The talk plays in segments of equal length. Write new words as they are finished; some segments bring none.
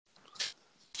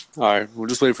All right, we'll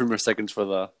just wait for more seconds for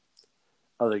the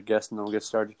other guest, and then we'll get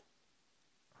started.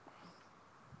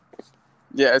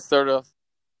 Yeah, it started off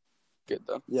good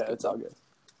though. Yeah, it's all good.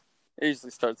 It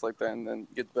usually starts like that and then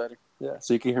gets better. Yeah,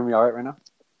 so you can hear me all right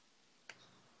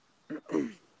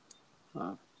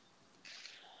now?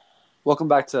 Welcome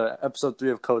back to episode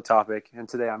 3 of Code Topic, and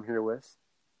today I'm here with...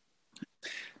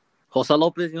 Jose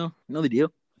Lopez, you know the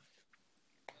deal.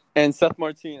 And Seth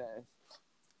Martinez.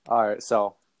 All right,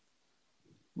 so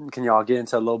can y'all get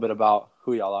into a little bit about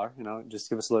who y'all are? Just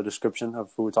give us a little description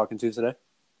of who we're talking to today.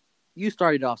 You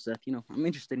started off, Seth. I'm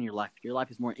interested in your life. Your life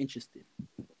is more interesting.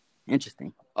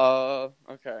 Okay.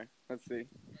 Let's see.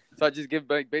 So I just give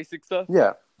basic stuff?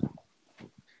 Yeah.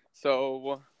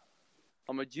 So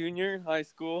I'm a junior in high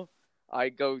school. I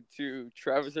go to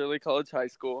Travis Early College High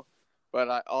School, but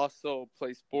I also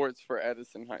play sports for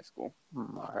Edison High School.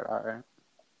 All right.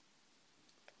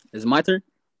 Is it my turn?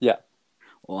 Yeah.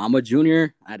 Well, I'm a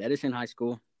junior at Edison High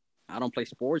School. I don't play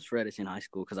sports for Edison High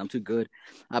School because I'm too good.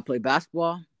 I play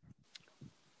basketball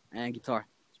and guitar.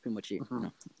 That's pretty much it.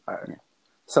 All right. Yeah.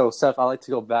 So, Seth, I'd like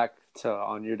to go back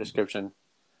on your description,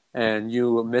 and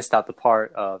you missed out the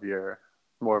part of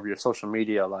more of your social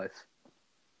media life.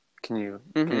 Can you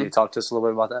talk to us a little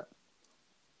bit about that?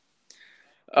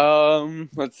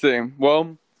 Let's see.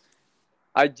 Well,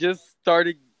 I just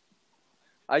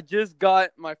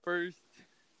got my first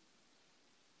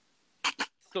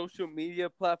social media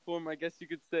platform, I guess you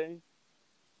could say,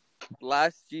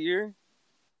 last year,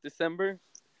 December.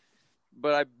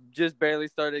 But I just barely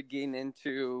started getting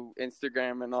into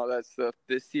Instagram and all that stuff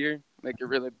this year. Like, it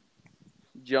really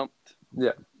jumped.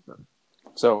 Yeah.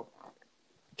 So,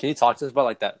 can you talk to us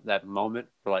about that moment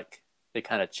where it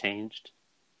kind of changed,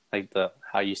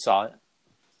 how you saw it?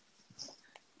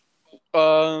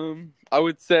 I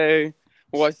would say,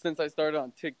 well, since I started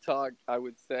on TikTok, I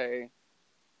would say,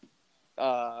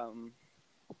 I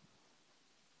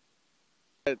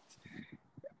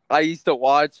used to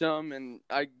watch them and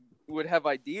I would have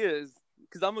ideas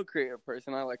because I'm a creative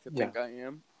person. I like to think I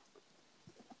am.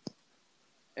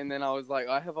 And then I was like,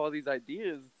 I have all these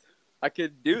ideas. I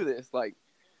could do this.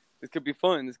 This could be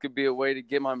fun. This could be a way to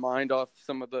get my mind off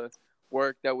some of the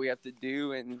work that we have to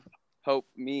do and help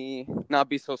me not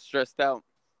be so stressed out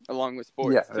along with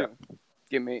sports too.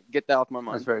 Get that off my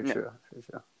mind. That's very true.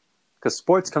 Because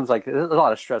sports comes there's a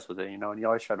lot of stress with it, and you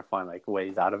always try to find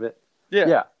ways out of it.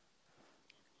 Yeah.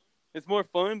 It's more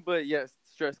fun, but yes,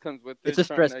 stress comes with it. It's a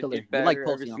stress killer. You like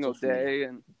posting every single day,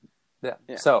 and yeah.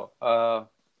 So, can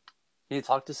you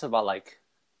talk to us about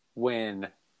when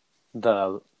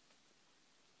the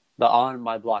on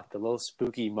my block, the little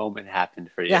spooky moment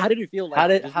happened for you? Yeah, how did it feel? How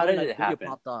did it happen?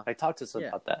 Talk to us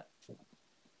about that.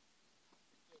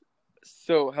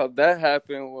 So how that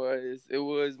happened it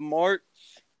was March,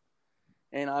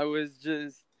 and I was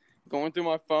just going through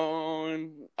my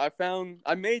phone. I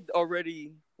made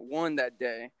already one that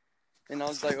day, and I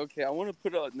was like, okay, I want to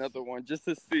put out another one just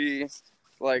to see,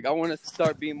 I want to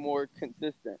start being more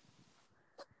consistent.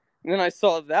 And then I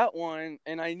saw that one,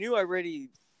 and I knew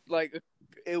already,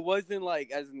 it wasn't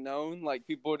as known.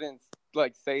 People didn't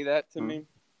say that to me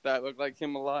that I looked like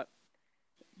him a lot.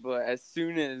 But as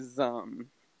soon as I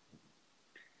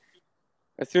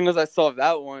saw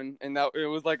that one, and that it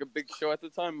was a big show at the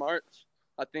time, March.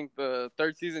 I think the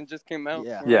 3rd season just came out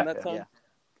around that time.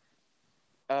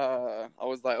 I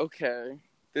was like, okay,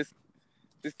 this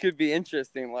could be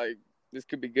interesting. This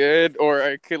could be good, or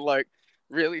it could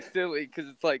really silly because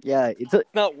it's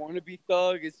it's not wannabe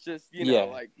thug. It's just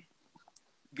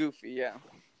goofy. Yeah.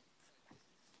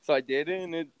 So I did it,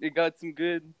 and it got some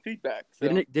good feedback. So.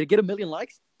 Did it get 1 million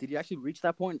likes? Did you actually reach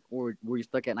that point, or were you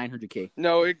stuck at 900K?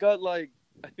 No, it got I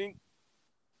think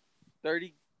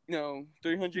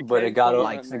 300K. But it got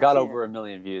over 1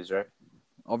 million views, right?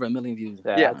 Over 1 million views.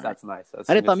 Yeah. That's nice.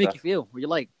 How did that make you feel? Were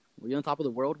you on top of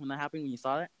the world when that happened, when you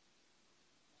saw that?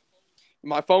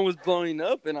 My phone was blowing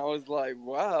up, and I was like,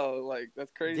 wow,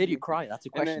 that's crazy. Did you cry? That's a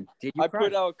question. Did you cry? I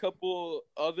put out a couple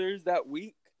others that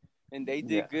week, and they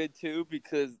did good, too,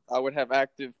 because I would have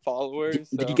active followers.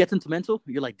 Did you get sentimental?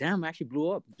 You're like, damn, I actually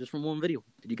blew up just from one video.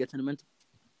 Did you get sentimental?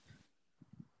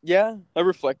 Yeah, I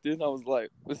reflected. I was like,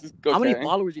 this is okay. How many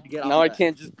followers did you get? Now I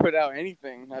can't just put out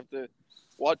anything. I have to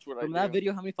watch what I do. From that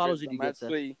video, how many followers did you get,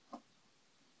 Seth?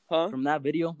 From that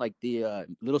video, the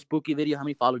little spooky video, how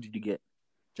many followers did you get?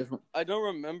 I don't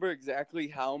remember exactly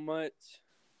how much,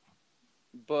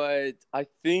 but I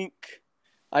think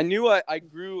I knew I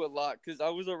grew a lot because I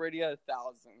was already at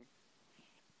 1,000,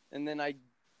 and then I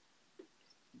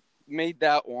made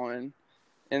that one,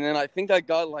 and then I think I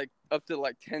got up to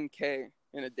 10K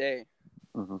in a day.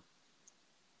 Mm-hmm.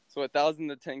 So 1,000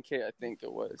 to 10K, I think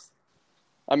it was.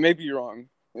 I may be wrong.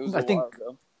 It was I a think while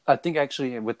ago. I think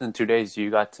actually within 2 days you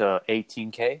got to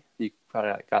 18K. You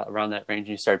probably like got around that range and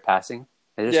you started passing.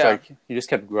 And you just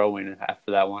kept growing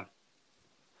after that one.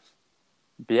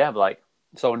 But yeah, but like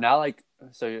so now like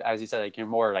so as you said, like you're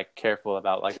more like careful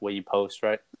about like what you post,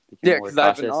 right? Like, Yeah, you're more because I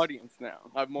have an cautious. audience now.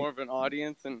 I have more of an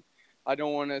audience, and I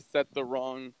don't want to set the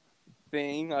wrong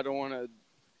thing. I don't want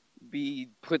to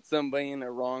put somebody in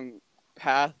a wrong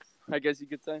path, I guess you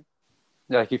could say.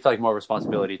 Yeah, like you feel like more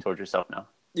responsibility towards yourself now.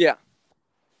 Yeah.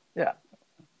 Yeah.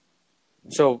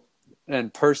 So,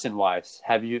 and person wise,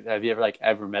 have you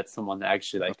ever met someone that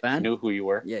actually like knew who you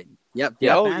were? Yeah. Yep.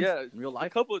 Yeah. Oh fans yeah. in real life. A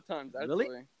couple of times actually.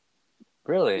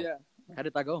 Really? Yeah. How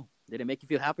did that go? Did it make you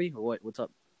feel happy or what? What's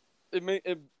up? It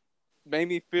made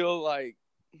me feel like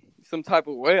some type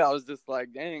of way. I was just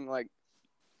like, dang, like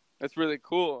that's really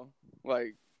cool.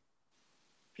 Like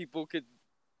people could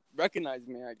recognize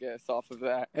me, I guess, off of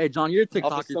that. Hey, John, you're a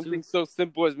TikToker off of something too. so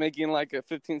simple as making like a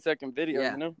 15-second video,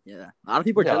 Yeah, you know? yeah. A lot of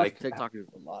people are jealous like, of TikTokers.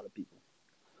 A lot of people.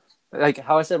 Like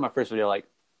how I said in my first video, like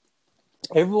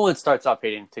everyone starts off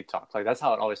hating TikTok. Like that's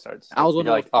how it always starts. I was one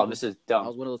of those people. Oh, this is dumb. I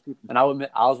was one of those people. And I would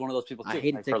admit, I was one of those people too. I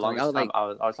hated like, TikTok. For the longest time, I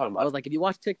was talking about. I was like, if you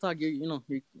watch TikTok, you're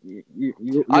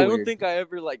I don't weird. think I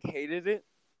ever like hated it,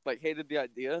 like hated the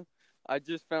idea. I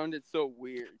just found it so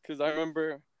weird because I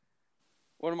remember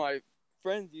one of my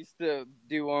friends used to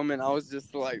do them, and I was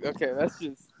just like, okay,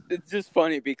 it's just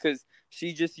funny because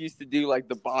she just used to do like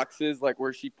the boxes, like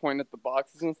where she pointed the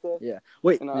boxes and stuff. Yeah.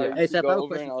 Wait. And Hey, Seth, I have a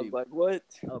question and I for was you. like, what?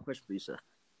 I have a question for you, Seth.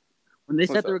 When they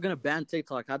said What's they up? were gonna ban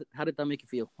TikTok, how did that make you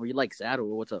feel? Were you like sad or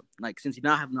what's up? Like since you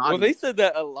now have an audience. Well, they said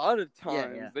that a lot of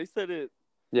times. Yeah. They said it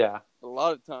Yeah. a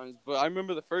lot of times, but I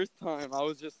remember the first time I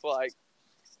was just like,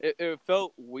 it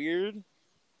felt weird,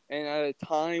 and at a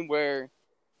time where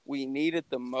we need it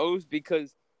the most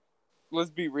because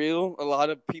let's be real, a lot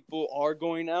of people are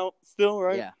going out still,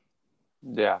 right? Yeah.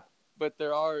 Yeah. But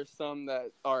there are some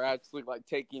that are actually like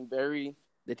taking very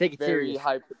They take it very serious.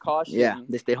 high precautions. Yeah,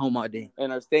 they stay home all day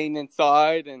and are staying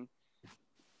inside, and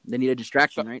they need a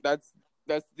distraction, right? That's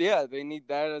they need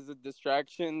that as a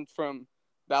distraction from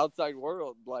the outside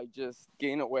world, like just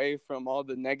getting away from all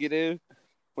the negative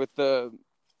with the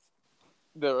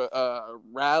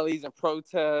rallies and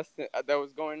protests that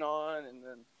was going on, and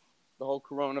then the whole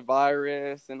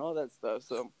coronavirus and all that stuff.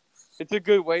 So it's a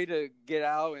good way to get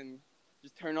out and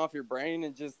just turn off your brain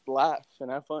and just laugh and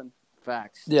have fun.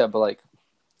 Facts. Yeah, but like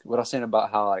what I was saying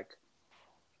about how like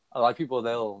a lot of people,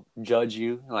 they'll judge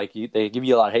you, like they give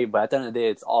you a lot of hate, but at the end of the day,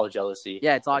 it's all jealousy.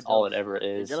 Yeah, it's all it ever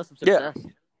is. They're jealous of success.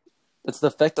 Yeah. It's the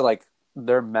fact that like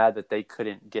they're mad that they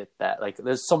couldn't get that. Like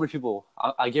there's so many people.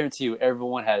 I guarantee you,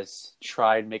 everyone has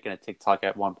tried making a TikTok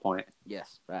at one point.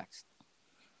 Yes, facts.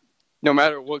 No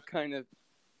matter what kind of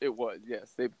it was,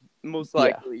 yes, they most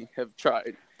likely have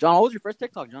tried. John, what was your first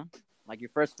TikTok, John? Like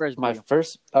your first video? My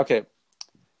first, okay.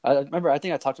 I remember, I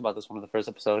think I talked about this one in the first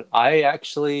episode. I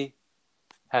actually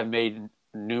have made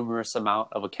numerous amount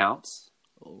of accounts.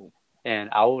 Oh.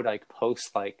 And I would like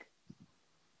post like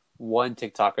one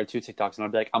TikTok or two TikToks, and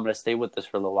I'd be like, I'm gonna stay with this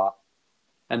for a little while,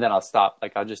 and then I'll stop.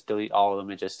 Like I'll just delete all of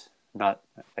them and just not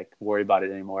like worry about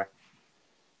it anymore.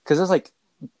 Because it's like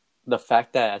the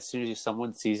fact that as soon as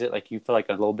someone sees it, like you feel like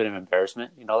a little bit of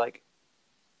embarrassment, you know, like.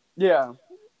 Yeah.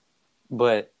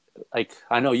 But like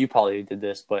I know you probably did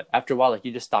this, but after a while, like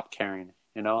you just stop caring,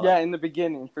 you know. Yeah, like, in the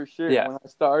beginning for sure. Yeah. When I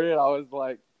started, I was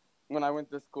like, when I went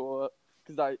to school,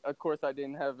 because of course I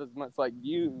didn't have as much like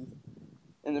views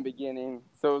in the beginning,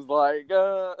 so it was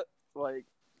like,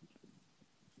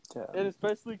 yeah. and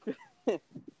especially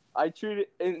I treated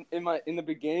in the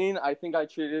beginning, I think I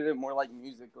treated it more like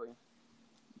musically.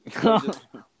 Just,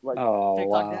 like, oh TikTok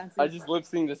wow. dancing? I just lip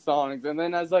synced the songs, and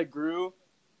then as I grew,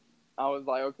 I was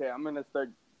like, okay, I'm gonna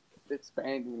start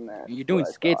expanding that. You're doing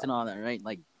skits and all that, right?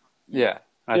 Like, Yeah.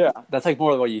 Yeah. That's like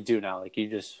more of what you do now. Like you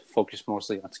just focus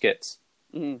mostly on skits.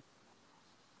 Mm-hmm.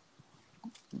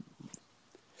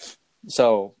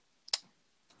 So,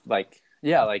 like,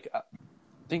 yeah, like I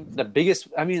think the biggest.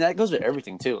 I mean, that goes with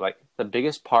everything too. Like the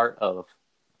biggest part of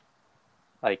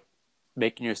like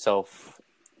making yourself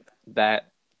that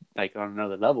like on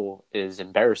another level is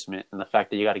embarrassment and the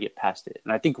fact that you got to get past it.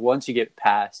 And I think once you get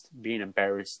past being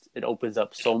embarrassed, it opens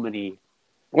up so many.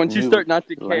 Once you start not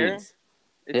to care, lanes.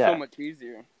 it's Yeah. so much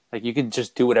easier. Like you can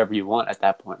just do whatever you want at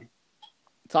that point.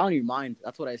 it's all in your mind.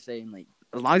 That's what I say. And like,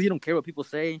 as long as you don't care what people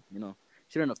say, you know, it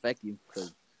shouldn't affect you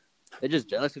because they're just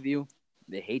jealous of you.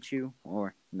 They hate you,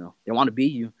 or you know, they want to be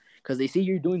you because they see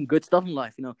you're doing good stuff in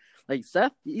life. You know, like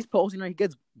Seth, he's posting, right? He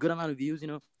gets good amount of views. You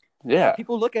know, Yeah. Like,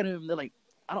 people look at him, they're like,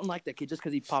 I don't like that kid just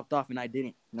because he popped off and I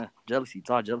didn't. Nah, jealousy. It's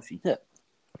all jealousy. Yeah.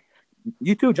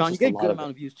 You too, John. You Just a get lot good of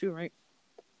amount of views too, right?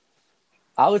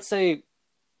 I would say,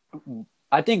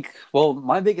 I think. Well,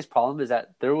 my biggest problem is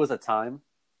that there was a time.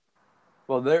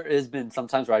 Well, there has been some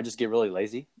times where I just get really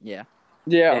lazy. Yeah.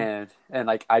 Yeah. And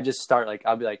like I just start like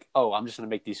I'll be like, oh, I'm just gonna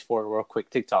make these 4 real quick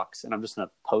TikToks, and I'm just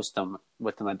gonna post them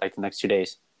within like the next 2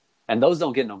 days, and those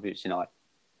don't get no views, Like,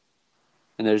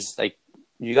 and there's like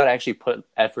you gotta actually put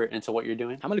effort into what you're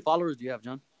doing. How many followers do you have,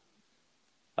 John?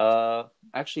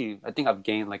 Actually, I think I've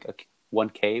gained like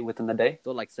 1K within the day.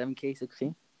 So like 7K,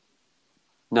 6K.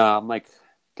 No, I'm like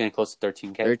getting close to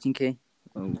 13K. 13K.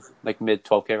 Oh. Like mid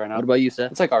 12K right now. What about you,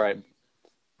 Seth? It's like all right.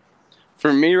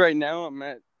 For me right now, I'm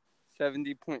at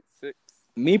 70.6.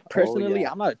 Me personally, Oh,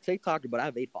 yeah. I'm not a TikToker, but I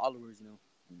have 8 followers.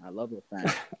 I love the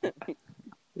fans.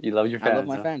 You love your fans. I love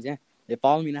my fans. Yeah, they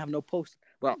follow me and I have no posts.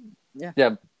 Well, yeah.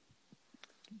 Yeah.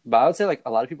 But I would say like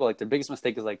a lot of people like their biggest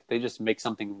mistake is like they just make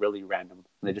something really random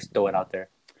and they just throw it out there.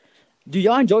 Do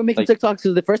y'all enjoy making Like- TikToks?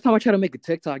 Because the first time I tried to make a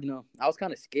TikTok, I was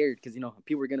kind of scared because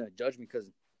people were gonna judge me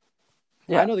because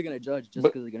I know they're gonna judge just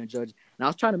because they're gonna judge. And I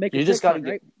was trying to make a TikTok,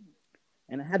 right?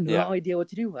 And I had no idea what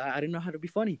to do. I didn't know how to be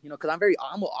funny, because I'm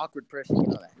an awkward person. You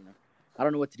know that. I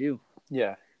don't know what to do.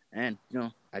 Yeah. And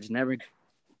I just never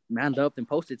manned up and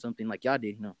posted something like y'all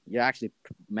did. You actually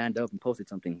manned up and posted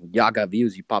something. Y'all got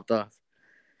views. You popped off.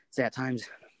 Sad times.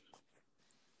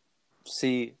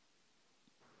 See,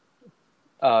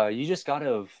 you just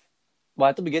gotta. Well,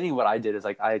 at the beginning, what I did is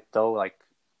like I throw like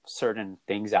certain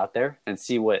things out there and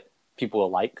see what people will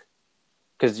like,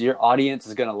 because your audience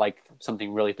is gonna like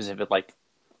something really specific. Like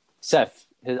Seth,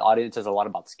 his audience is a lot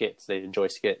about skits. They enjoy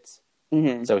skits,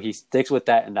 so he sticks with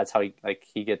that, and that's how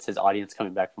he gets his audience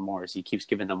coming back for more. So he keeps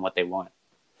giving them what they want.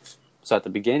 So at the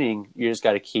beginning, you just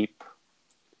got to keep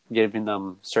giving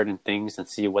them certain things and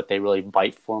see what they really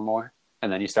bite for more,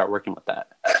 and then you start working with that.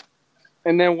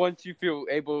 And then once you feel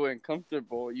able and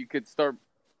comfortable, you could start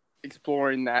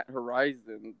exploring that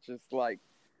horizon. Just like,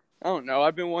 I don't know,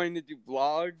 I've been wanting to do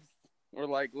vlogs or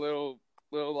like little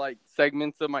like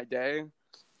segments of my day.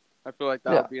 I feel like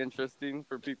that would be interesting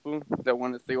for people that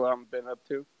want to see what I've been up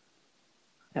to.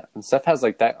 Yeah, and Seth has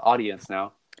like that audience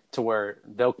now to where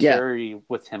they'll carry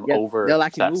with him over they'll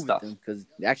actually that move stuff with him because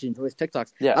they actually enjoy his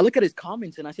TikToks. Yeah, I look at his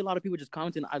comments and I see a lot of people just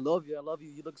commenting, "I love you,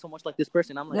 you look so much like this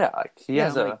person." I'm like, like he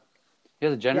has a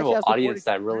general audience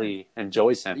that really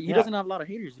enjoys him. He doesn't have a lot of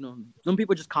haters. Some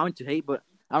people just comment to hate, but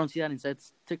I don't see that in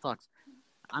Seth's TikToks.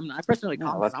 I personally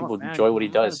comment. A lot of people enjoy what he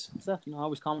does. Seth, I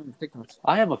always comment on his TikToks.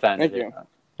 I am a fan Thank of you. it.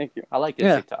 Thank you. I like his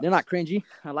TikToks. They're not cringy.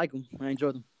 I like them. I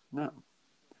enjoy them. No.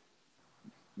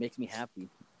 Makes me happy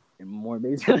in more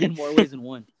ways than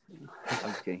one.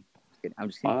 I'm just kidding. I'm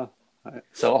just kidding. Right.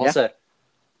 So also,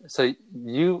 so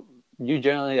you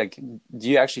generally like, do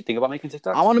you actually think about making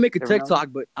TikToks? I want to make a TikTok,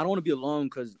 but I don't want to be alone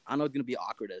because I know it's gonna be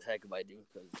awkward as heck if I do,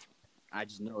 because I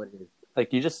just know it is.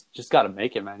 Like you just gotta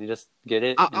make it, man. You just get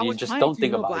it, and you just don't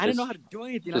think about it. I didn't know how to do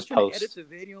anything. I was trying to edit the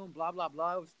video and blah blah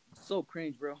blah. It was so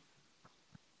cringe, bro.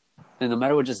 And no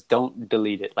matter what, just don't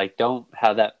delete it. Like, don't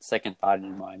have that second thought in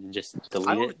your mind and just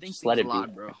delete it. Just let it be,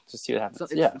 bro. Just see what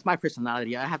happens. It's my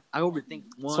personality. I overthink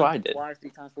once, twice, 3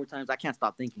 times, 4 times. I can't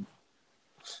stop thinking.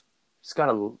 Just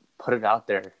gotta put it out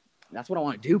there. That's what I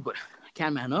want to do, but I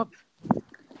can't man up.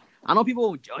 I know people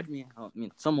will judge me. I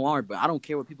mean, some are, but I don't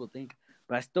care what people think.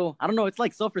 But I don't know. It's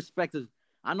like self-respect.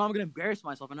 I know I'm gonna embarrass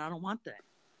myself, and I don't want that.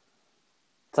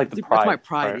 It's like the pride. That's my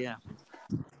pride, right? Yeah.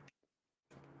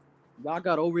 Y'all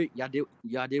got over it. Y'all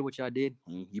did what y'all did.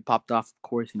 You popped off, of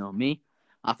course. Me.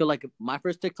 I feel like my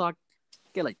first TikTok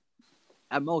get like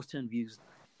at most 10 views.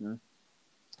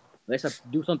 Unless I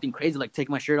do something crazy like take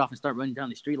my shirt off and start running down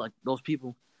the street like those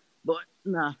people. But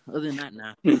nah. Other than that,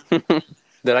 nah.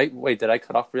 Did I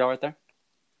cut off for y'all right there?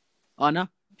 Oh no.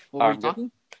 What were you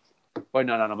talking? Wait,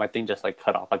 no. My thing just like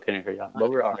cut off. I couldn't hear y'all. But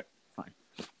we're all right. Fine.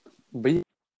 But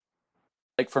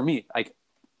like for me, like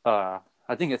I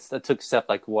think it took Seth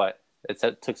like what? It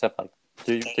took Seth like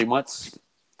 3 months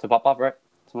to pop off, right?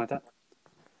 Something like that.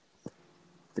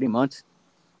 3 months.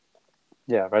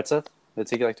 Yeah, right, Seth? Did it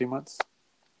take you like 3 months?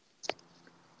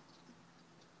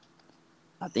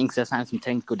 I think Seth's having some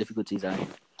technical difficulties.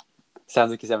 Sounds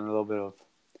like he's having a little bit of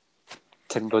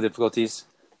technical difficulties.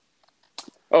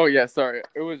 Oh yeah, sorry.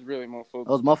 It was really muffled.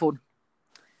 It was muffled.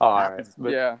 Oh, all right.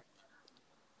 But, yeah.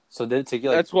 So did it take you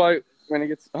like... That's why when it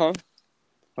gets... Huh?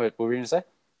 Wait, what were you going to say?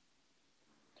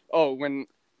 Oh, when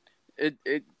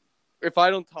if I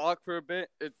don't talk for a bit,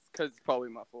 it's because it's probably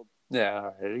muffled. Yeah,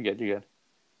 all right. You're good.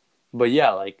 But yeah,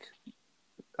 like,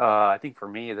 I think for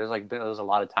me, there's a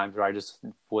lot of times where I just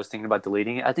was thinking about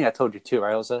deleting it. I think I told you too,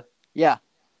 right, Elsa? Yeah.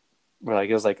 Where like,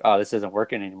 it was like, oh, this isn't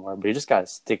working anymore. But you just got to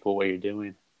stick with what you're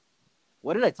doing.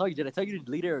 What did I tell you? Did I tell you to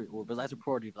delete it or was I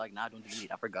supportive? Like, nah, don't delete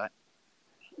it. I forgot.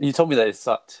 You told me that it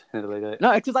sucked. Like,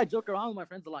 No, because I joke around with my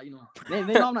friends a lot. You know,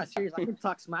 they know I'm not serious. I can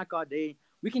talk smack all day.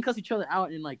 We can cuss each other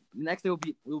out, and like the next day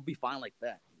we'll be fine like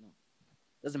that. You know?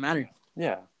 Doesn't matter.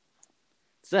 yeah.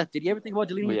 Seth, did you ever think about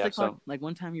deleting your TikTok? So, Like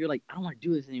one time you were like, I don't want to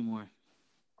do this anymore.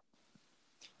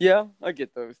 Yeah, I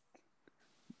get those.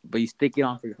 But you stick it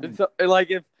on for your friends. It's like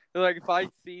if I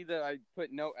see that I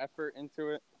put no effort into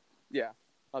it, yeah,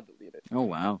 I'll delete it. Oh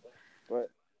wow. But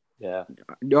yeah.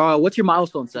 What's your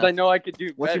milestone, Seth? I know I could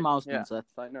do. What's better. your milestone, Yeah. Seth?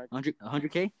 I know.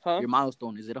 100K? Huh? Your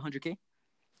milestone, is it 100K?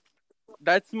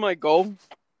 That's my goal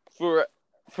for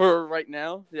right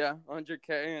now. Yeah,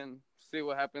 100K and see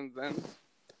what happens then.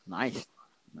 Nice.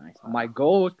 My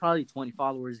goal was probably 20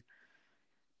 followers.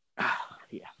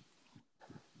 Yeah.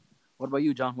 What about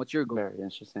you, John? What's your goal? Very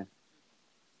interesting.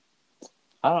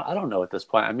 I don't know at this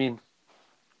point. I mean,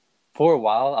 for a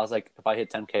while, I was like, if I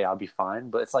hit 10K, I'll be fine.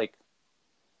 But it's like,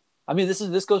 I mean,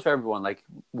 this goes for everyone. Like,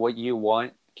 what you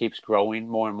want keeps growing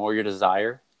more and more. Your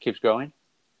desire keeps growing.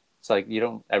 It's like you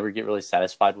don't ever get really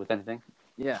satisfied with anything.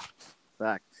 Yeah,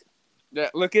 facts. Yeah,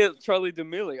 look at Charlie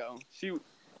D'Amelio. She,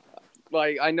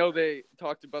 like, I know they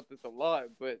talked about this a lot,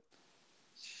 but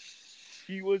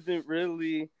she wasn't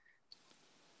really.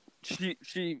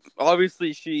 She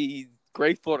obviously she's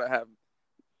grateful to have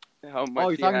how much. Oh,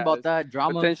 you're talking about that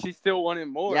drama? But then she still wanted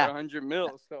more, Yeah. 100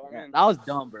 mils. So I mean, that was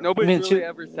dumb, bro. Nobody's really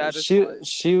ever satisfied.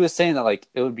 She was saying that like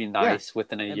it would be nice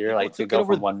within a year, like to go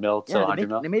from 1 mil to 100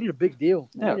 mil. They made it a big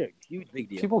deal. They Yeah, made it a huge big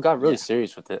deal. People got really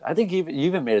serious with it. I think you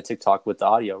even made a TikTok with the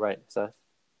audio, right, Seth?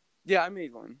 Yeah, I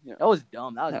made one. Yeah. That was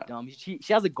dumb. Dumb. She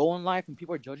has a goal in life, and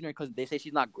people are judging her because they say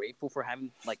she's not grateful for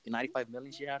having like the 95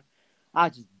 million she had.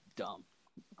 Just dumb.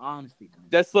 Honestly, dumb.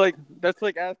 That's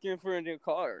like asking for a new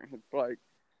car. It's like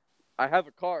I have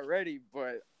a car already,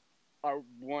 but I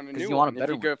want a new one. Want a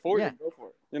better if you can afford one. it, go for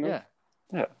it. You know?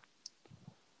 Yeah.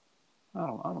 I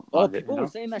don't Oh, people were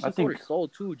saying that she sold her soul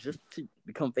too, just to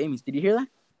become famous. Did you hear that?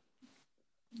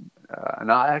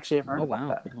 No, I actually haven't heard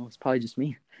about that. Oh, it's probably just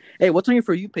me. Hey, what's on your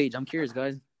For You page? I'm curious,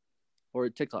 guys. Or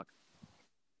TikTok.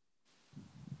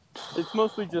 It's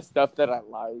mostly just stuff that I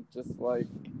like, just like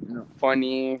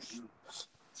funny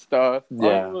stuff.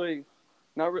 Yeah.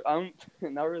 I'm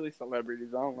not really celebrities.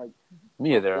 I don't like.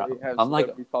 Me either. Really I'm like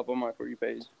pop on my For You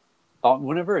page.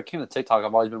 Whenever it came to TikTok,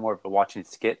 I've always been more of a watching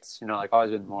skits. You know, like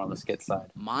always been more on the skit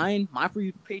side. My For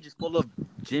You page is full of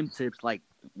gym tips, like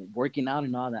working out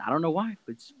and all that. I don't know why,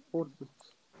 but it's full of...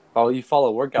 Oh, you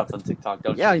follow workouts on TikTok,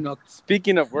 don't you? Yeah, you know.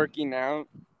 Speaking of working out,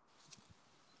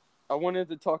 I wanted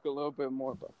to talk a little bit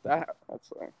more about that. That's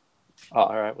why. Oh,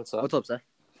 all right. What's up? What's up, Seth?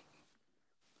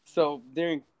 So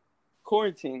during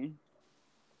quarantine,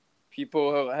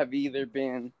 people have either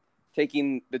been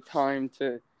taking the time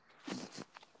to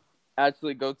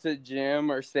actually go to the gym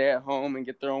or stay at home and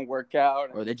get their own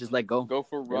workout. Or they just let go. Go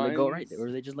for runs. Go, right?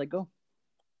 Or they just let go.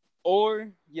 Or,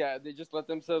 yeah, they just let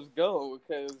themselves go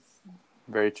because...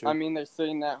 Very true. I mean, they're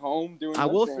sitting at home doing I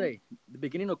nothing. will say, the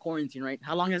beginning of quarantine, right?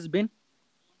 How long has it been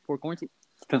for quarantine?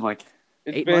 It's been like...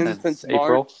 It's been since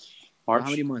April. March. How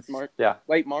many months? March. Yeah.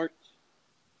 Late March.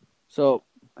 So,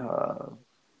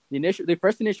 the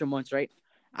first initial months, right?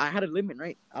 I had a limit,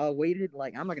 right? I waited,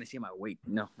 like, I'm not going to say my weight.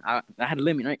 No, I had a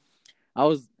limit, right?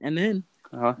 And then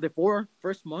the 4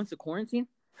 first months of quarantine,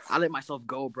 I let myself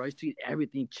go, bro. I used to eat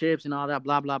everything, chips and all that,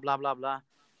 blah, blah, blah, blah, blah.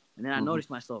 And then I noticed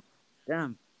myself,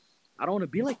 damn, I don't want to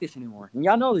be like this anymore. And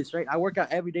y'all know this, right? I work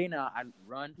out every day now. I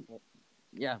run,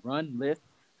 lift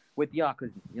with y'all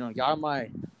because, you know,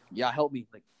 y'all help me,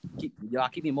 like,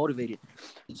 keep me motivated.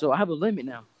 So I have a limit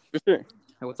now. Sure. Hey,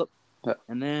 what's up? Yeah.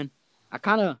 And then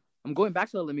I'm going back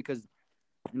to the limit because,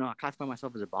 you know, I classify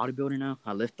myself as a bodybuilder now.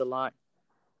 I lift a lot.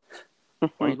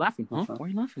 Why are you laughing? Huh? Why are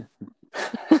you laughing?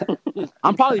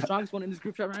 I'm probably the strongest one in this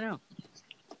group chat right now.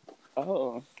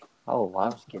 Oh,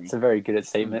 wow. It's a very good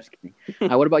statement.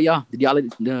 What about y'all? Did y'all?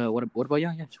 What about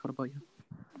y'all? Yeah, what about y'all?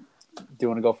 Do you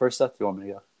want to go first, Seth? Do you want me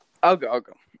to go? I'll go. All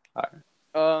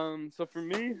right. So for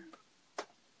me,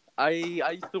 I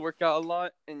used to work out a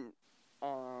lot and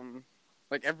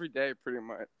like every day pretty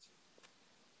much.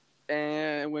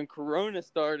 And when Corona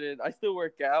started, I still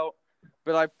work out,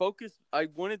 but I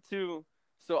wanted to.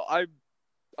 So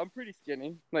I'm pretty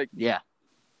skinny. Like yeah,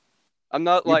 I'm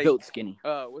not You're like built skinny.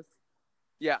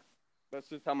 Yeah, that's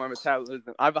just how my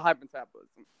metabolism. I have a high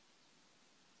metabolism,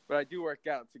 but I do work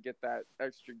out to get that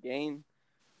extra gain.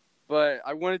 But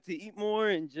I wanted to eat more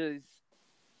and just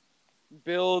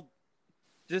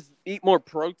eat more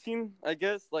protein. I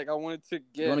guess like I wanted to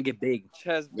You want to get big,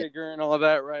 chest bigger and all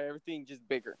that, right? Everything just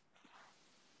bigger.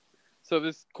 So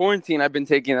this quarantine, I've been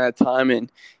taking that time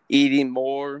and eating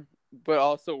more, but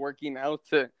also working out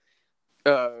to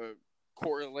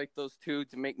correlate those two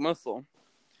to make muscle.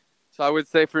 So I would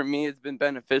say for me, it's been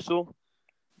beneficial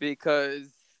because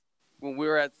when we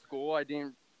were at school, I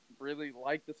didn't really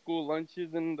like the school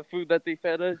lunches and the food that they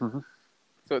fed us. Mm-hmm.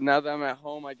 So now that I'm at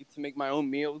home, I get to make my own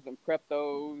meals and prep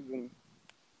those and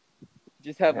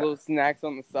just have little snacks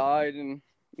on the side. And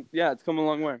yeah, it's come a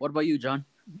long way. What about you, John?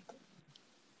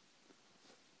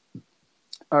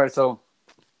 All right, so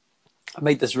I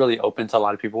make this really open to a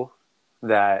lot of people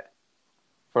that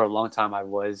for a long time I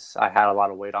had a lot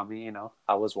of weight on me, you know.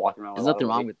 I was walking around with There's a lot nothing of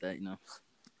wrong weight. with that, you know.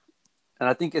 And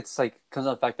I think it's like comes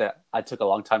on the fact that I took a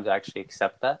long time to actually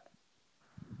accept that.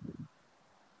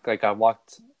 Like I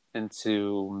walked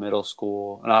into middle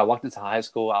school and I walked into high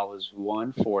school, I was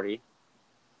 140.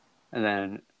 And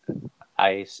then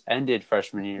I ended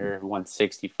freshman year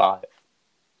 165.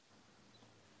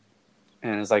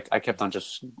 And it's like I kept on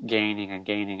just gaining and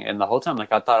gaining. And the whole time,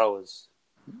 like I thought I was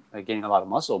like gaining a lot of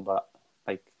muscle, but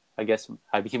like I guess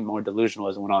I became more delusional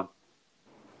as it went on.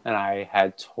 And I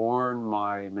had torn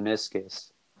my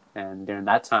meniscus. And during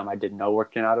that time, I did no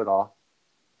working out at all.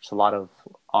 Just a lot of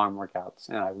arm workouts.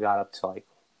 And I got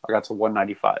to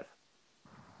 195.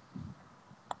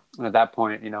 And at that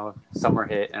point, you know, summer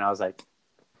hit and I was like,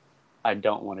 I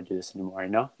don't want to do this anymore, you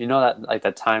know? You know that like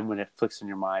that time when it flicks in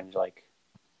your mind, you're like,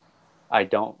 I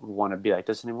don't want to be like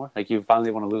this anymore. Like you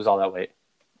finally want to lose all that weight.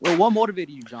 Well, what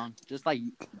motivated you, John? Just like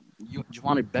you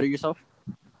want to better yourself?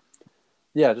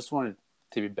 Yeah, I just wanted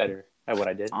to be better at what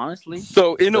I did. Honestly.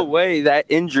 So in a way, that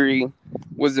injury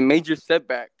was a major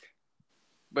setback,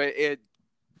 but it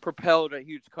propelled a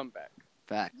huge comeback.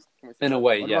 Facts. In a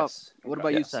way, What yes. What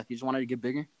about you, Seth? You just wanted to get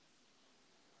bigger?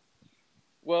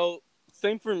 Well,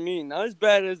 same for me. Not as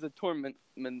bad as the torn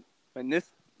meniscus.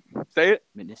 Say it?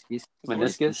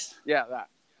 Meniscus? Yeah, that.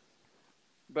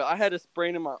 But I had a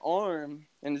sprain in my arm,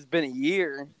 and it's been a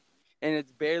year, and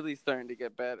it's barely starting to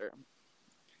get better.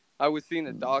 I was seeing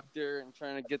a doctor and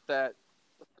trying to get that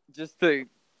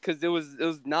because it was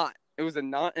a knot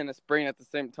and a sprain at the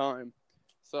same time.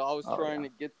 So I was trying to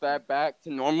get that back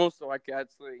to normal so I could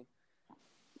actually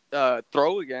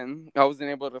throw again. I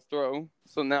wasn't able to throw,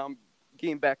 so now I'm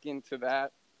getting back into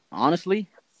that. Honestly?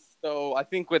 So I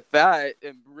think with that,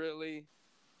 it really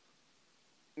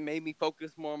made me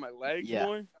focus more on my legs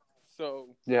more. So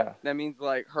that means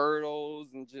like hurdles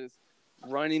and just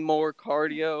running more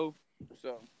cardio.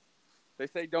 So they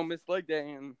say don't miss leg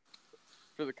day, and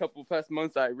for the couple past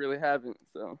months, I really haven't.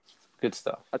 So good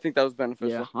stuff. I think that was beneficial.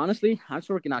 Yeah, honestly, I'm just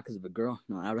working out because of a girl.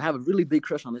 You know, I have a really big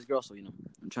crush on this girl, so you know,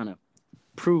 I'm trying to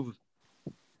prove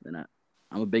that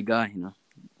I'm a big guy. You know,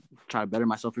 try to better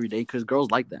myself every day because girls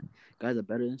like that. Guys are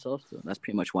better themselves, so that's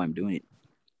pretty much why I'm doing it.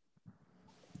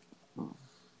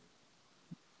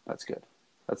 That's good.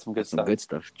 That's some good stuff. Good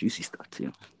stuff, juicy stuff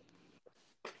too.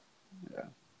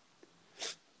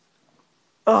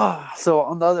 Yeah. So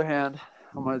on the other hand,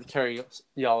 I'm going to carry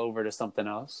y'all over to something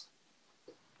else.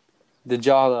 Did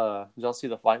y'all see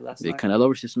the fight last night? The Canelo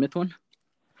versus Smith one?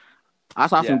 I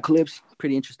saw some clips.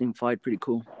 Pretty interesting fight. Pretty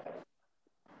cool.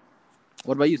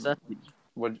 What about you, Seth?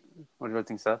 What do you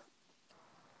think, Seth?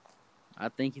 I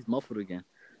think he's muffled again.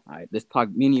 All right, let's talk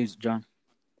menus, John.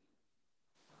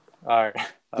 All right.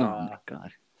 Oh my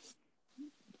God.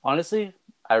 Honestly,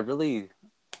 I really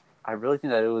think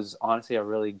that it was honestly a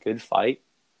really good fight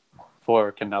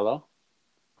for Canelo,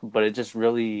 but it just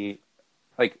really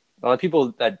like a lot of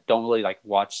people that don't really like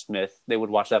watch Smith, they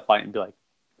would watch that fight and be like,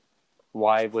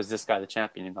 "Why was this guy the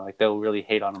champion?" You know, like they'll really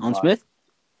hate on him. On Smith?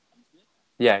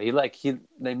 Yeah,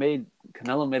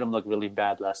 Canelo made him look really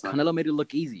bad last night. Canelo made it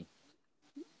look easy.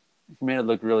 He made it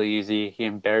look really easy. He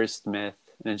embarrassed Smith,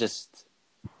 and it just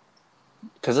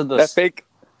because of that fake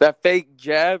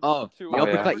jab. Oh, the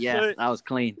uppercut. Yeah, that was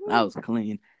clean.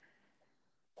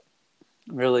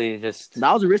 Really, just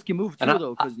that was a risky move too,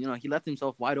 though, because you know he left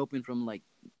himself wide open from like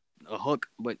a hook,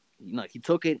 but you know he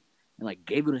took it and like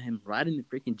gave it to him right in the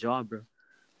freaking jaw, bro.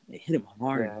 It hit him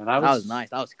hard. Yeah, that was nice.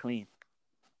 That was clean.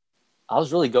 I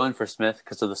was really going for Smith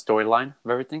because of the storyline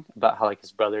of everything about how like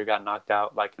his brother got knocked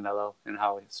out by Canelo and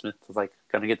how Smith was like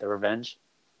gonna get the revenge.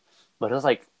 But it was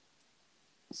like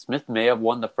Smith may have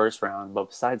won the first round, but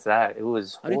besides that, it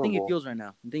was horrible. How do you think he feels right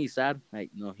now? You think he's sad?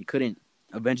 Like, you know, he couldn't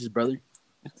avenge his brother?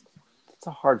 It's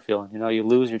a hard feeling. You know, you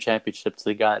lose your championship to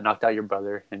the guy that knocked out your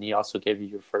brother, and he also gave you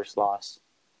your first loss.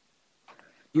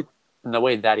 And the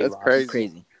way that he lost. That's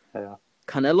crazy. Yeah.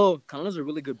 Canelo's a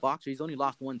really good boxer. He's only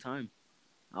lost one time.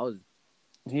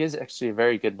 He is actually a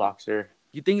very good boxer.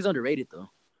 You think he's underrated, though?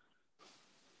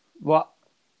 Well,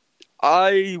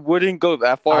 I wouldn't go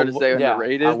that far to say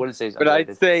underrated. I wouldn't say he's underrated.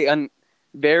 But I'd say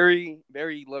very,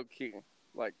 very low key.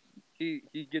 Like he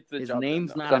gets the His job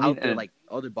name's done. not out there like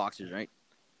other boxers, right?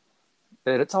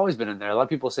 It's always been in there. A lot of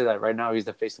people say that right now he's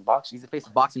the face of boxing. He's the face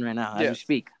of boxing right now as we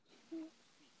speak.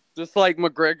 Just like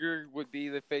McGregor would be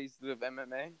the face of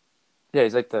MMA. Yeah,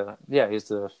 he's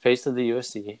the face of the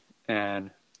UFC, and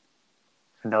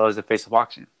Canelo's the face of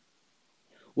boxing.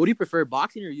 What do you prefer,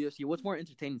 boxing or UFC? What's more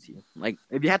entertaining to you? Like,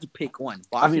 if you had to pick one,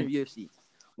 boxing or UFC,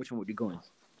 which one would you go in?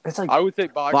 It's like I would say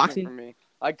boxing for me.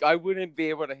 I wouldn't be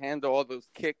able to handle all those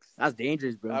kicks. That's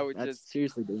dangerous, bro. That's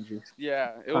seriously dangerous.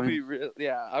 Yeah, it'll be real.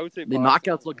 Yeah, I would say the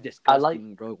boxing. knockouts look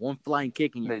disgusting, bro. One flying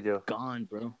kick and you're gone,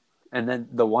 bro. And then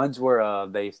the ones where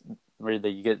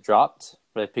you get dropped,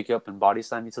 where they pick you up and body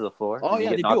slam you to the floor. Oh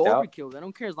yeah, they do overkill. I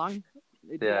don't care as long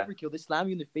they do overkill. They slam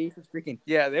you in the face. It's freaking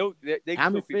they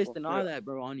hammer fist and all that,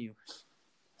 bro, on you.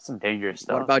 Some dangerous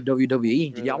stuff. What about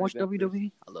WWE? Did y'all watch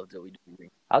WWE? I love WWE.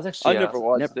 I never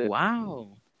watched it.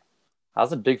 Wow. I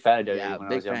was a big fan of WWE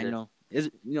when I was fan,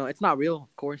 younger. It's not real,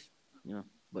 of course,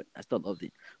 but I still loved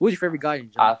it. Who's your favorite guy?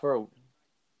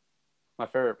 My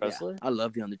favorite wrestler? I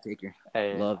love The Undertaker.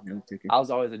 Hey, love The Undertaker. I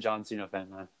was always a John Cena fan,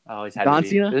 man. I always had John to be.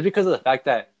 Cena? It's because of the fact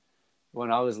that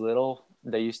when I was little,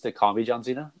 they used to call me John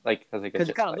Cena. Because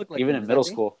you kind of look like even him, in middle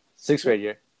school, 6th grade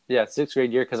year. Yeah, 6th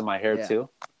grade year because of my hair, too.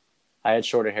 I had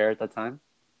shorter hair at that time.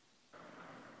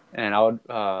 And I would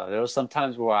there was some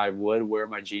times where I would wear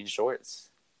my jean shorts.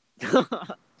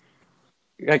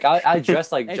 Like I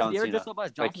dressed like John Cena. Did you ever dress up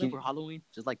as John Cena for Halloween?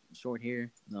 Just like short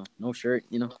hair, no shirt,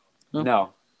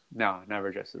 No,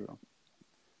 never dressed as him.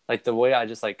 Like the way I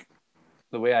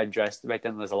dressed back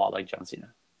then was a lot like John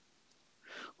Cena.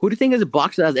 Who do you think is a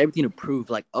boxer that has everything to prove?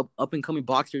 Like up and coming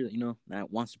boxer,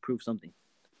 that wants to prove something.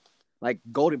 Like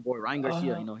Golden Boy, Ryan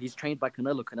Garcia, he's trained by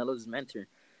Canelo. Canelo's his mentor. Do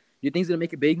you think he's gonna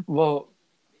make it big? Well,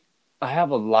 I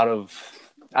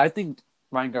think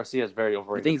Ryan Garcia is very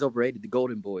overrated. I think he's overrated, the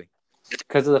Golden Boy.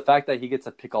 Because of the fact that he gets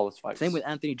to pick all his fights. Same with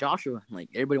Anthony Joshua. Like,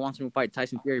 everybody wants him to fight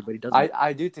Tyson Fury, but he doesn't.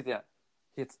 I do think that.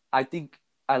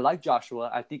 I like Joshua.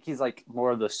 I think he's like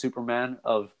more of the Superman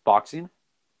of boxing.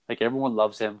 Like, everyone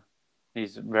loves him.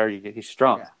 He's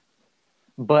strong. Yeah.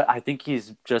 But I think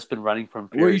he's just been running from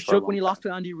Fury. Were you shook when he lost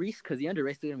to Andy Reese? Because he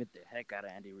underestimated the heck out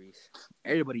of Andy Reese.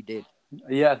 Everybody did.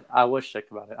 Yeah, I was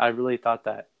shook about it. I really thought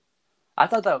that. I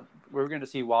thought that we were going to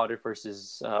see Wilder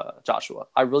versus Joshua.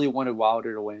 I really wanted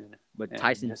Wilder to win. But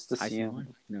Tyson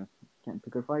won. Can't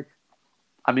pick a fight.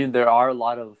 I mean, there are a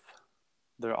lot of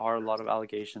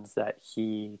allegations that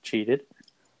he cheated,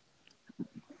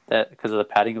 that because of the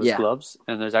padding of his gloves,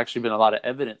 and there's actually been a lot of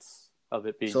evidence of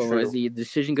it being true. So is the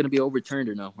decision going to be overturned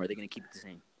or no? Or are they going to keep it the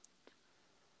same?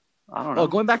 I don't know. Oh,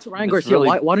 going back to Ryan Garcia,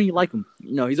 why don't you like him?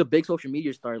 He's a big social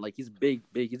media star. Like, he's big.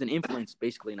 He's an influence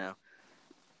basically now.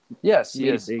 Yes, he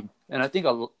is. Big. And I think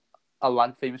a lot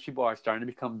of famous people are starting to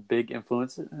become big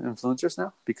influencers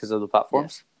now because of the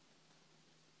platforms.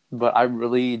 Yes. But I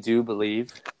really do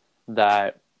believe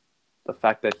that the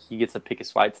fact that he gets to pick his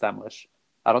fights that much,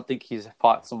 I don't think he's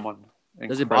fought someone.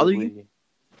 Does it bother you?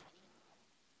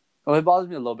 Well, it bothers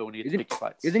me a little bit when he gets to pick his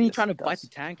fights. Isn't he trying to fight the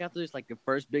Tank after this? Like, the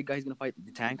first big guy he's going to fight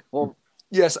the Tank? Well,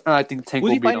 yes, I think Tank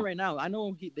will beat him. Who's he fighting right now? I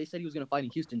know they said he was going to fight in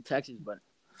Houston, Texas, but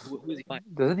who is he fighting?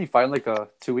 Doesn't he fight in like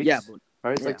 2 weeks? Yeah, but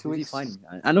right? It's like 2 weeks. Who's he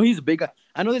fighting? I know he's a big guy.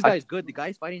 I know this guy is good. The guy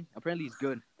he's fighting, apparently he's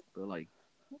good. But like,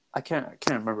 I can't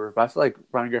remember. But I feel like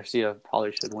Ryan Garcia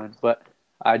probably should win. But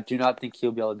I do not think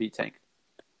he'll be able to beat Tank.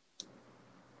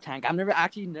 I've never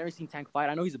seen Tank fight.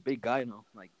 I know he's a big guy, and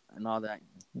all that.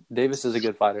 Davis is a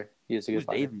good fighter. He is a good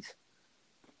fighter. Davis?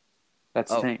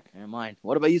 That's Tank. Never mind.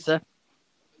 What about you, Seth?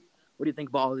 What do you think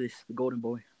about all this, the Golden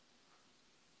Boy?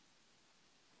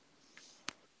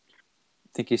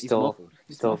 I think he's still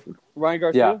muffled. Ryan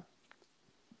Garcia?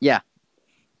 Yeah.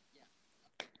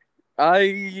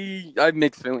 I have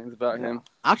mixed feelings about him.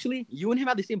 Actually, you and him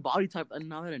have the same body type.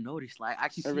 Now that I noticed, like, I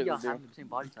actually see y'all having the same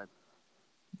body type.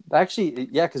 Actually,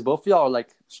 yeah, because both of y'all are like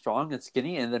strong and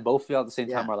skinny, and then both of y'all at the same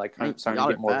time are like kind of starting to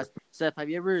get more. Fast. Seth, have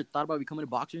you ever thought about becoming a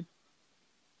boxer?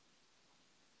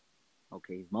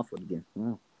 Okay, he's muffled again.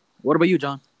 Mm. What about you,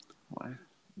 John? Why?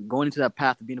 Going into that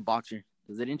path of being a boxer,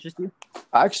 does it interest you?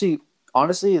 Actually,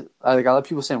 honestly, a lot of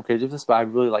people say I'm crazy with this, but I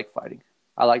really like fighting.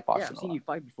 I like boxing. Yeah, I've seen you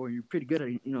fight before. You're pretty good at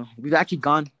it. We've actually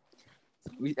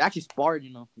sparred.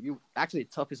 You're actually the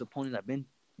toughest opponent I've been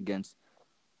against.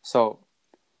 So.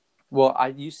 Well, I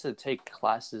used to take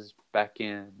classes back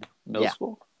in middle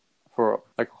school for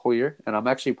like a whole year, and I'm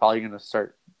actually probably going to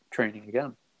start training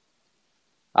again.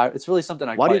 It's really something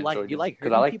I quite enjoy doing. Do you like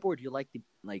hurting people, or do you like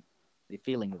the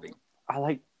feeling of it?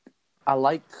 I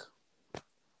like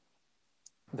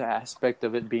the aspect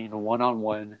of it being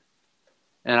one-on-one,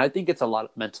 and I think it's a lot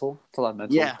of mental. It's a lot of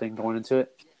mental thing going into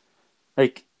it.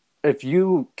 Like, if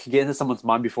you can get into someone's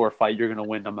mind before a fight, you're going to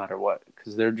win no matter what,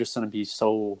 because they're just going to be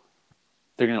so.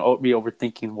 they're gonna be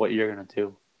overthinking what you're gonna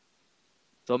do.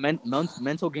 So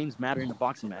mental games matter in the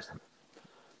boxing match.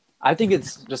 I think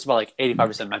it's just about like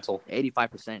 85% mental.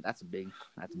 85%. That's a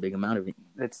big amount of it.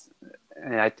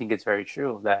 And I think it's very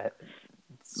true that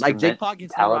like Jake Paul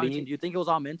against Nate mentality. Robinson. Do you think it was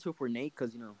all mental for Nate?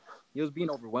 Because he was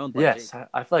being overwhelmed by Yes, Jake.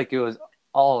 I feel like it was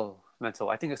all mental.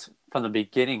 I think it's from the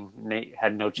beginning. Nate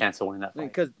had no chance of winning that fight.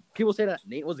 Because people say that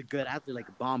Nate was a good athlete, like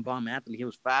a bomb athlete. He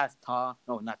was fast, tall.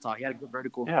 No, not tall. He had a good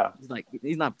vertical. Yeah.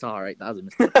 He's not tall, right? That was a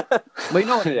mistake. But you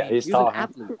know what I mean? Yeah, he's he tall. was an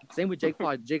athlete. Same with Jake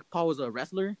Paul. Jake Paul was a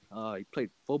wrestler. He played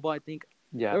football, I think.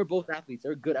 Yeah. They were both athletes. They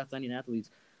were good, outstanding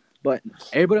athletes. But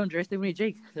everybody underestimated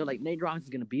Jake. They're like, Nate Robinson's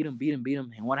gonna beat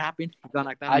him. And what happened? He got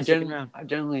knocked out in the second round.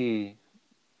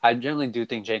 I generally do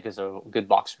think Jake is a good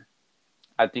boxer.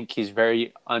 I think he's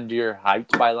very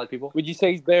underhyped by a lot of people. Would you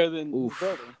say he's better than his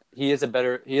brother? He is a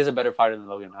better fighter than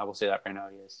Logan. I will say that right now.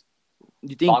 He is.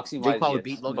 You think Jake Paul would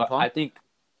beat Logan Paul? I think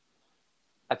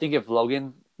if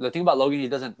Logan, the thing about Logan, he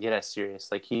doesn't get as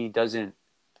serious. Like he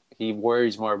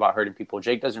worries more about hurting people.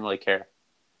 Jake doesn't really care.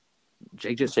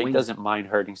 Jake doesn't mind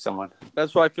hurting someone.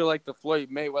 That's why I feel like the Floyd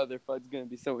Mayweather fight's going to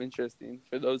be so interesting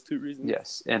for those two reasons.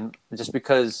 Yes, and just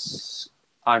because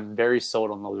I'm very sold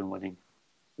on Logan winning.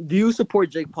 Do you support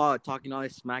Jake Paul talking all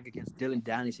this smack against Dylan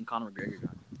Dennis and Conor McGregor?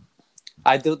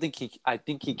 I think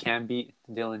he can beat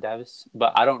Dylan Davis,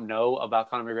 but I don't know about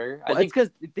Conor McGregor. Well, it's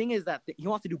because the thing is that he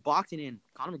wants to do boxing, and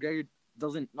Conor McGregor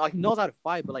doesn't. Like, he knows how to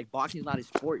fight, but like boxing is not his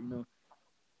sport,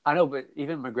 I know, but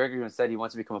even McGregor even said he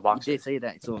wants to become a boxer. He did say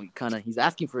that, so he's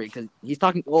asking for it because he's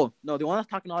talking. Oh no, the one that's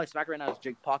talking all this smack right now is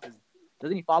Jake Paul. Cause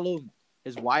doesn't he follow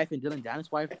his wife and Dylan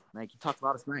Dennis' wife? Like he talks a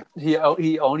lot of smack. He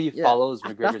only follows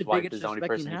McGregor's wife. Is the only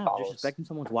person he follows. Disrespecting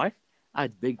someone's wife?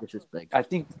 That's big disrespect. I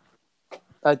think.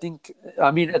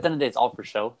 I mean, at the end of the day, it's all for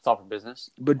show. It's all for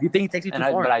business. But do you think he takes it too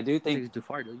far? But I do think it's too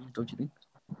far. Don't you think?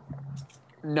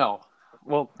 No,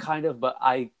 well, kind of, but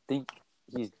I think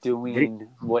he's doing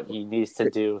what he needs to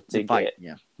do to fight. Get.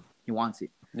 Yeah, he wants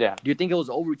it. Yeah. Do you think it was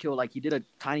overkill? Like he did a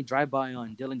tiny drive-by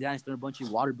on Dylan Dennis, throwing a bunch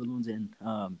of water balloons and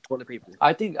toilet paper.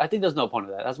 I think there's no point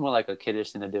of that. That's more like a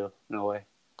kiddish thing to do in a way.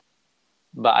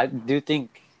 But I do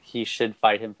think he should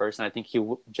fight him first, and I think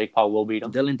Jake Paul will beat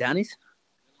him. Dylan Dennis?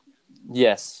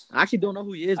 Yes. I actually don't know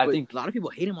who he is, I but think a lot of people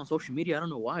hate him on social media. I don't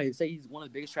know why. They say he's one of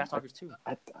the biggest trash talkers too.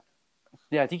 I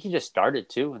think he just started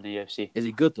too in the UFC. Is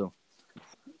he good though?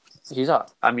 He's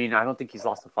up. I mean, I don't think he's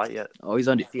lost a fight yet. Oh, he's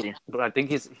undefeated. But I think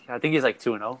he's like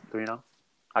 2-0, 3-0.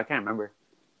 I can't remember.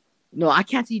 No, I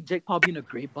can't see Jake Paul being a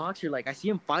great boxer. Like I see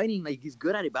him fighting, like he's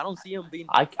good at it, but I don't see him being.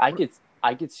 I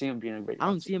could see him being a great boxer.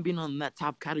 I don't see him being on that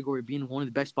top category, being one of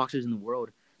the best boxers in the world.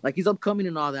 Like he's upcoming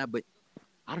and all that, but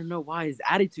I don't know why his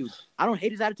attitude. I don't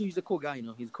hate his attitude. He's a cool guy,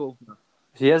 He's cool.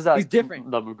 He has that. He's different.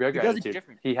 The McGregor attitude.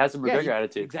 He has the McGregor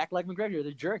attitude. Exactly like McGregor.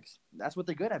 They're jerks. That's what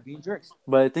they're good at, being jerks.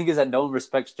 But the thing is that no one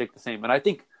respects Jake the same, and I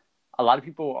think a lot of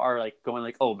people are like going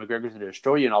like, "Oh, McGregor's gonna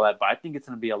destroy you" and all that. But I think it's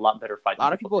gonna be a lot better fight. A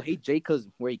lot of people hate Jake because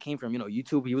where he came from.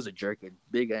 YouTube, he was a jerk, a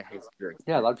big ass jerk.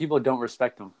 Yeah, a lot of people don't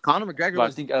respect him. Conor McGregor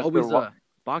was always a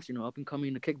boxer, up and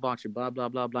coming, a kickboxer, blah blah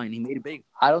blah blah, and he made it big.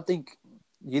 I don't think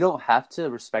you don't have to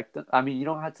respect him. I mean, you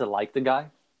don't have to like the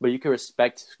guy. But you can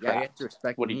respect his craft, you have to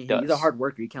respect what he does. He's a hard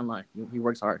worker. You can't lie. He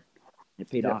works hard. It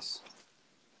paid off.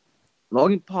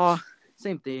 Logan Paul,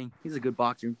 same thing. He's a good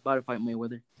boxer. About to fight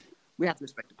Mayweather. We have to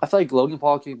respect him. I feel like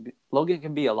Logan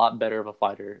can be a lot better of a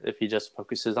fighter if he just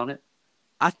focuses on it.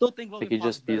 I still think Logan Paul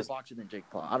is a better boxer than Jake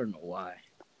Paul. I don't know why.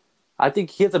 I think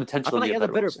he has the potential. I feel like he has a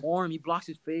better form. He blocks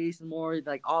his face and more,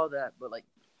 like all of that. But like,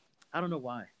 I don't know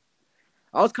why.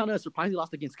 I was kind of surprised he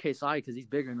lost against KSI because he's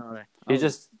bigger and all that.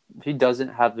 He doesn't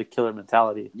have the killer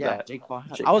mentality. Yeah, Jake Paul.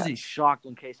 I was shocked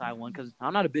when KSI won because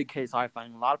I'm not a big KSI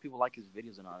fan. A lot of people like his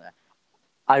videos and all that.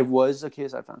 I was a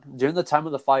KSI fan. During the time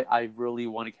of the fight, I really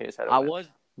wanted KSI to win.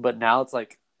 But now it's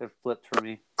like it flipped for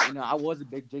me. I was a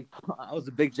big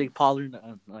Jake Paul,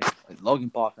 like Logan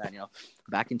Paul fan,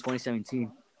 back in 2017.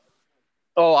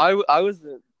 Oh, I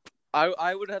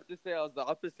would have to say I was the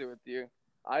opposite with you.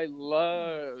 I used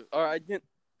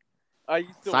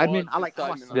to Sidemen. watch I like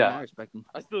Sidemen. Yeah, I respect them.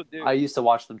 I still do. I used to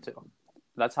watch them too.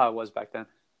 That's how it was back then.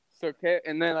 So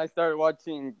and then I started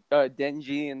watching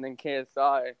Denji and then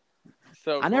KSI.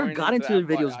 So I never got into the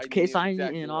videos. KSI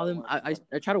exactly and all them. I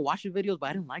tried to watch the videos, but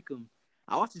I didn't like them.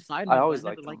 I watched the Sidemen. I always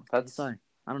liked them. KSI.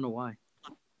 I don't know why.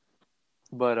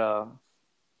 But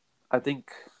I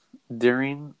think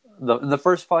during in the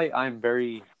first fight, I'm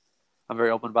very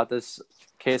open about this.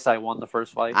 KSI won the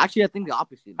first fight. Actually, I think the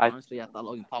opposite. Honestly, I thought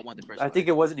Logan Paul won the first fight. I think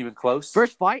it wasn't even close. The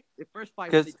first fight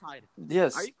was they tied.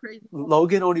 Yes. Are you crazy?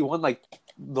 Logan only won the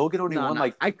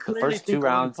first 2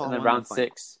 rounds and then round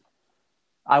 6.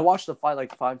 I watched the fight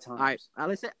like 5 All right, times.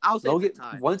 let's say I'll say Logan, it's a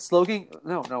tie. once Logan,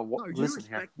 no, No, you listen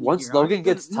here. respect me Once here, all right? Logan You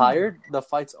gotta- gets tired, the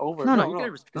fight's over. No, No, you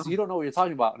gotta because respect. you don't know what you're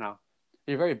talking about now.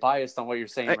 You're very biased on what you're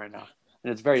saying Hey. right now,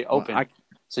 and it's very Well, open.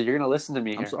 So you're gonna listen to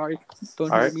me I'm here. sorry.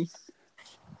 Don't All hurt right? me.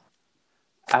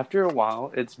 After a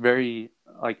while, it's very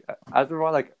like after a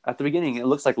while, like at the beginning, it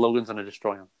looks like Logan's gonna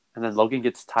destroy him, and then Logan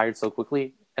gets tired so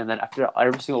quickly, and then after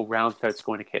every single round starts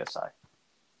going to KSI.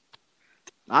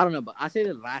 I don't know, but I say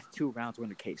the last 2 rounds were in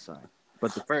the case side.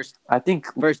 But the first I think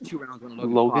 2 rounds when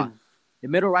Logan fought. The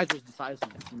middle rise was decisive.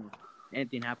 You know,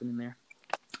 anything happened in there.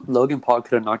 Logan Paul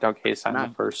could have knocked out KSI in Now-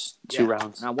 the first 2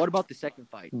 rounds. Now, what about the second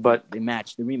fight? But the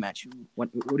rematch.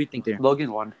 What do you think there?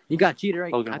 Logan won. He got cheated,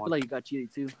 right? Logan I won. feel like he got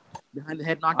cheated too. Behind the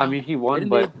head knockdown. I mean, he won,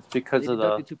 Didn't but they- it's because They of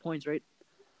deducted the. 2 points, right?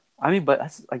 I mean, but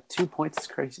that's like 2 points is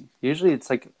crazy. Usually, it's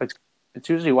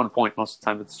usually 1 point most of the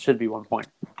time. It should be 1 point.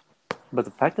 But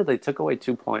the fact that they took away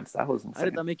 2 points, that was How did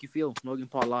insane. that make you feel? Logan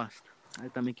Paul lost. How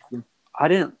did that make you feel? I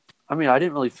didn't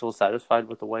really feel satisfied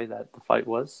with the way that the fight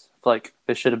was. I feel like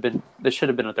there should have been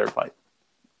a third fight.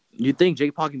 You think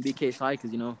Jake Paul can beat KSI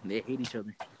because they hate each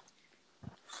other?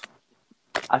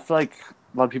 I feel like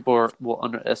a lot of people will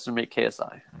underestimate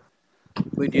KSI.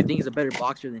 Wait, do you think he's a better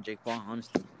boxer than Jake Paul?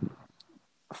 Honestly,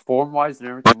 Form wise and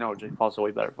everything, no, Jake Paul's a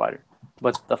way better fighter.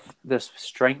 But the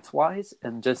strength wise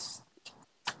and just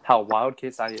how wild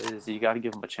KSI is, you got to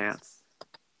give him a chance.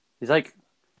 He's like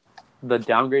the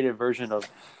downgraded version of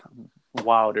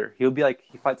Wilder. He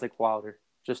fights like Wilder.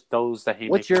 Just those that he.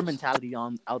 what's your mentality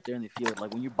out there in the field?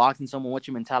 Like when you're boxing someone, what's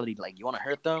your mentality? Like you want to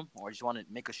hurt them, or just want to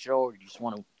make a show, or you just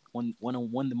want to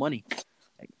win the money?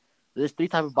 Like there's 3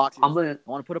 types of boxers. I'm gonna. They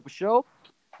want to put up a show,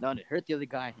 they want to hurt the other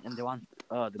guy, and they want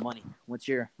the money. What's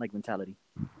your mentality?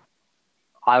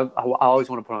 I always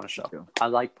want to put on a show. Sure. I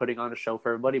like putting on a show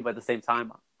for everybody, but at the same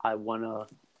time, I want to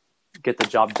get the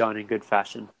job done in good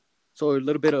fashion. So a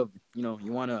little bit of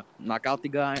you want to knock out the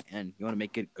guy, and you want to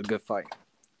make it a good fight.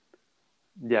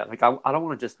 Yeah, like I don't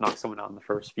want to just knock someone out in the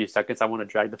first few seconds. I want to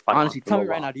drag the fight. Honestly, on for tell a me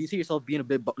right while. now, do you see yourself being a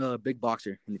big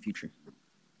boxer in the future?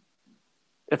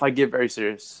 If I get very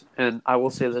serious, and I will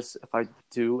say this, if I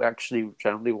do actually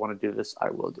generally want to do this, I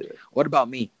will do it. What about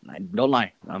me? Don't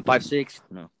lie. I'm 5'6",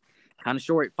 kind of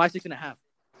short, 5'6.5".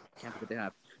 Can't forget the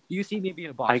half. Do you see me being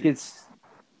a boxer?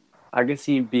 I can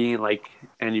see being like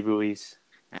Andy Ruiz.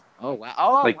 Oh wow!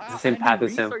 Oh, like wow. the same Andy path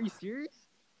as Ruiz? him. Are you serious?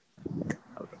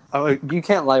 Oh, you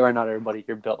can't lie right now to everybody.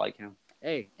 You're built like him,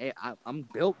 Hey, I'm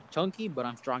built chunky, but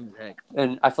I'm strong as heck.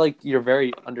 and I feel like you're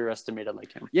very underestimated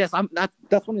like him. Yes,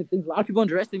 that's one of the things. A lot of people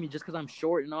underestimate me just because I'm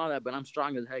short and all that, but I'm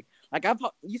strong as heck. Like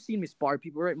you've seen me spar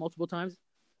people, right? Multiple times.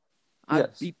 I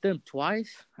beat them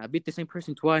twice. I beat the same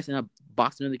person twice, and I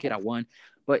boxed another kid. I won,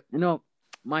 but how do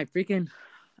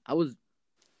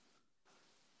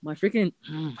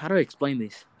I explain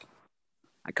this?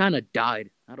 I kind of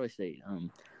died. How do I say it?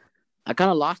 I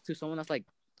kind of lost to someone that's like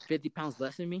 50 pounds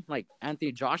less than me, like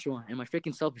Anthony Joshua, and my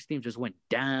freaking self-esteem just went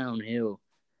downhill.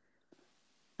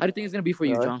 How do you think it's going to be for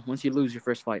you, John, once you lose your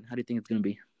first fight? How do you think it's going to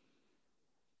be?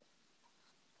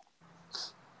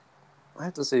 I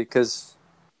have to say, because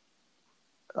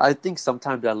I think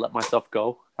sometimes I let myself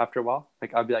go after a while.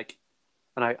 Like, I'd be like,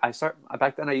 and I start,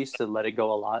 back then I used to let it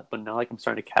go a lot, but now, like, I'm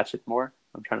starting to catch it more.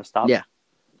 I'm trying to stop. Yeah.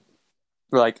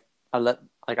 Or,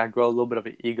 I grow a little bit of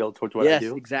an ego towards what I do.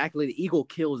 Yes, exactly. The ego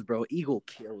kills, bro. Ego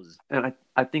kills. And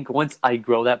I think once I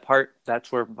grow that part,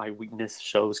 that's where my weakness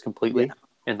shows completely. Yeah.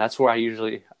 And that's where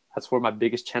my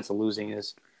biggest chance of losing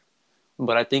is.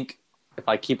 But I think if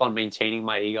I keep on maintaining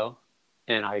my ego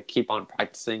and I keep on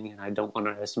practicing and I don't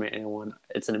underestimate anyone,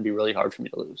 it's going to be really hard for me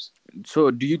to lose. So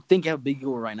do you think you have a big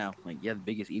ego right now? Like, you have the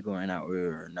biggest ego right now,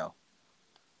 or no?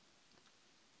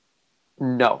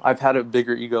 No, I've had a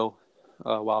bigger ego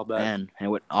a while back. And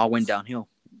it all went downhill.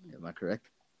 Am I correct?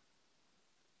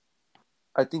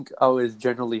 I think I was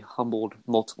generally humbled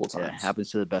multiple times. Yeah, it happens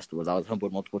to the best of us. I was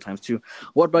humbled multiple times too.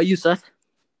 What about you, Seth?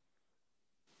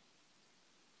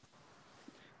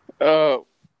 Have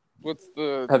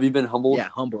you been humbled? Yeah,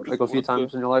 humbled. Like a few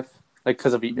times in your life? Like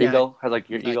because of your ego? Has like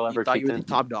your ego ever you thought kicked you were in? the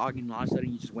top dog and all of a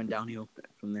sudden you just went downhill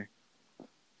from there?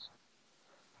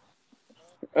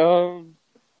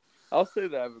 I'll say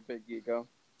that I have a big ego.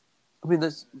 I mean,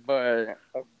 but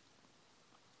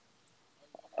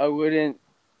I wouldn't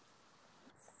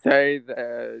say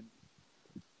that.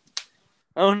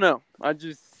 I don't know. I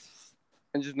just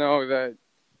know that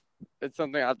it's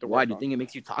something I have to work on. Why? Do you think it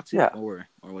makes you toxic, or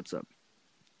what's up?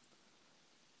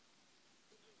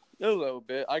 A little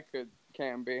bit.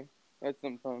 Can be at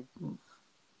some time.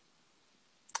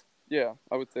 Yeah,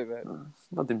 I would say that.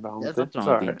 Nothing wrong with it. That's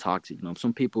not being toxic.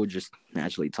 Some people are just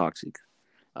naturally toxic.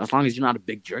 As long as you're not a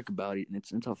big jerk about it,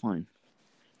 it's all fine.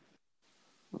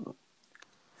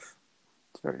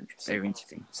 It's very interesting. Very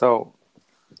interesting. So,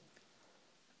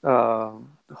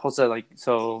 Jose, like,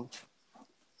 so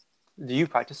do you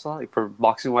practice a lot, like for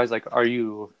boxing wise? Like, do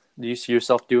you see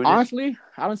yourself doing it? Honestly,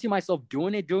 I don't see myself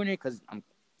doing it because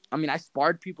I mean, I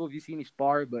sparred people if you see me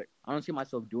spar, but I don't see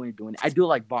myself doing it. I do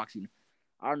like boxing.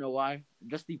 I don't know why.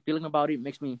 Just the feeling about it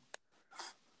makes me.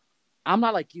 I'm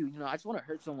not like you, I just want to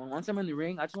hurt someone. Once I'm in the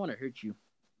ring, I just want to hurt you.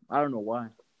 I don't know why.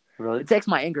 Really? It takes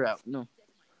my anger out,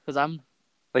 because Like, I'm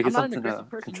it's not an something aggressive to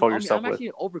person. control I mean, yourself I'm with. actually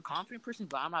an overconfident person,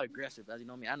 but I'm not aggressive. As you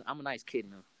know me, I'm a nice kid.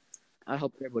 I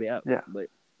help everybody out. Yeah. But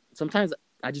sometimes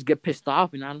I just get pissed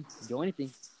off and I don't do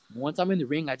anything. Once I'm in the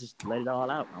ring, I just let it all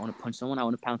out. I want to punch someone. I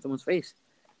want to pound someone's face.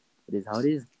 It is how it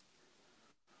is.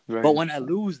 Very But when I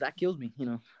lose, that kills me.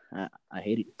 I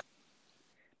hate it.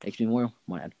 Makes me more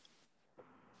mad.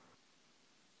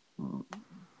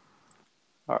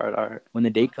 All right. When the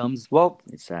day comes, Well,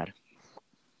 it's sad.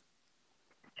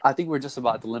 I think we're just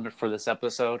about at the limit for this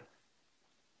episode.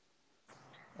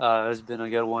 It's been a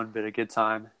good one, been a good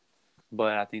time,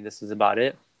 but I think this is about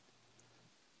it.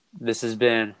 This has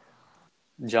been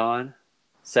John,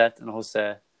 Seth, and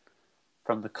Jose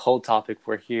from the cold topic.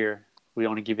 We're here. We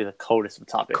only give you the coldest of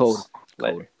topics.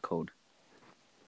 Code.